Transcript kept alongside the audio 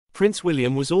Prince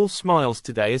William was all smiles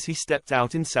today as he stepped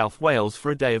out in South Wales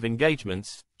for a day of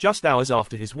engagements, just hours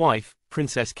after his wife,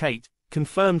 Princess Kate,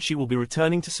 confirmed she will be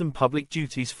returning to some public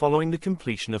duties following the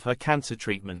completion of her cancer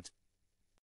treatment.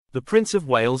 The Prince of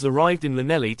Wales arrived in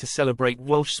Llanelli to celebrate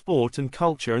Welsh sport and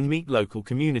culture and meet local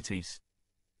communities.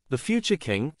 The future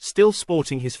king, still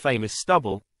sporting his famous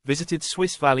stubble, visited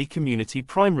Swiss Valley Community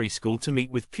Primary School to meet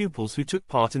with pupils who took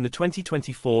part in the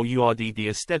 2024 URD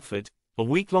Dia Steddfod, a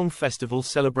week-long festival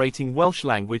celebrating Welsh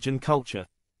language and culture.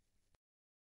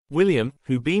 William,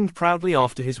 who beamed proudly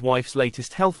after his wife's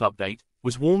latest health update,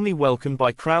 was warmly welcomed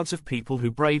by crowds of people who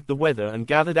braved the weather and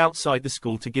gathered outside the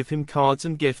school to give him cards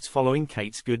and gifts following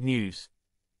Kate's good news.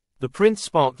 The prince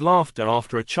sparked laughter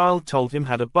after a child told him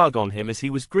had a bug on him as he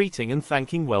was greeting and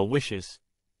thanking well wishers.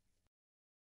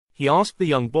 He asked the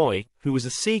young boy, who was a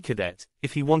Sea Cadet,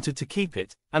 if he wanted to keep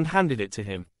it, and handed it to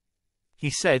him. He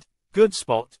said, "Good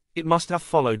spot, it must have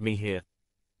followed me here."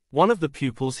 One of the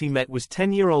pupils he met was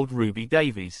 10-year-old Ruby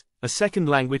Davies, a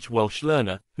second-language Welsh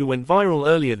learner, who went viral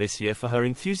earlier this year for her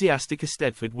enthusiastic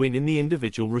Eisteddfod win in the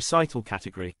individual recital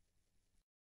category.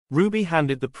 Ruby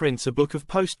handed the prince a book of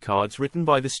postcards written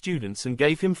by the students and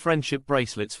gave him friendship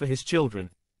bracelets for his children.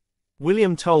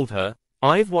 William told her,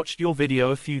 "I've watched your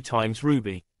video a few times,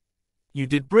 Ruby. You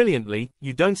did brilliantly,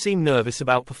 you don't seem nervous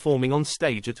about performing on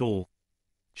stage at all."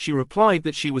 She replied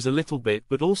that she was a little bit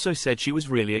but also said she was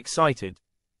really excited.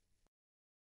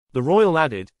 The royal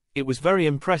added, "It was very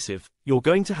impressive, you're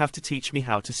going to have to teach me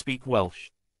how to speak Welsh."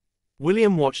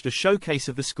 William watched a showcase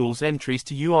of the school's entries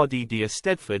to URD Dia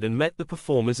Steddfod and met the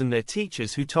performers and their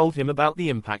teachers who told him about the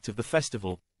impact of the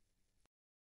festival.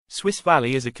 Swiss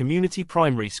Valley is a community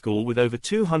primary school with over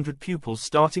 200 pupils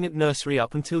starting at nursery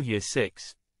up until year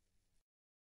 6.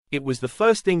 It was the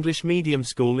first English medium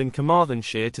school in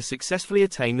Carmarthenshire to successfully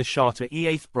attain the Charter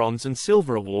E8 Bronze and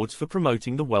Silver Awards for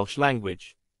promoting the Welsh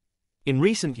language. In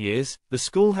recent years, the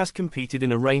school has competed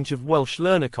in a range of Welsh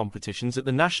learner competitions at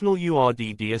the National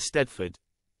URD Dia Steddfod.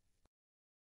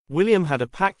 William had a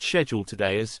packed schedule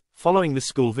today as, following the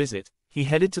school visit, he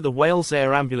headed to the Wales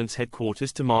Air Ambulance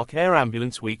headquarters to mark Air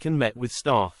Ambulance Week and met with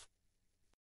staff.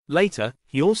 Later,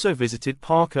 he also visited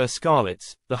Parc y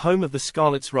Scarlets, the home of the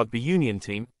Scarlets rugby union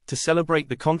team, to celebrate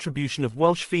the contribution of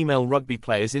Welsh female rugby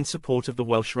players in support of the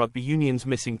Welsh Rugby Union's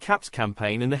Missing Caps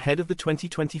campaign and ahead of the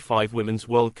 2025 Women's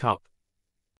World Cup.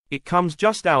 It comes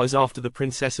just hours after the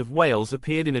Princess of Wales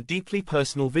appeared in a deeply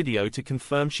personal video to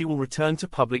confirm she will return to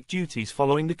public duties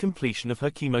following the completion of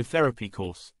her chemotherapy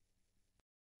course.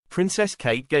 Princess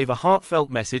Kate gave a heartfelt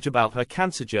message about her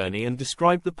cancer journey and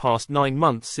described the past 9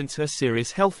 months since her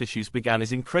serious health issues began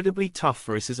as incredibly tough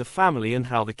for us as a family and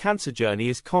how the cancer journey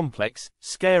is complex,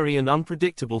 scary and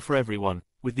unpredictable for everyone,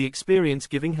 with the experience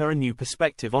giving her a new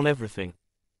perspective on everything.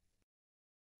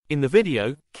 In the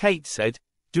video, Kate said,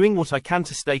 "Doing what I can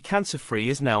to stay cancer-free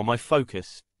is now my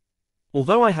focus.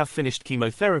 Although I have finished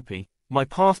chemotherapy, my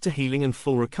path to healing and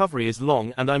full recovery is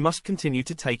long and I must continue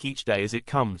to take each day as it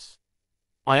comes.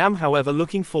 I am however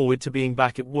looking forward to being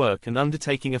back at work and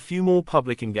undertaking a few more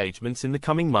public engagements in the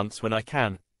coming months when I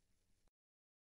can."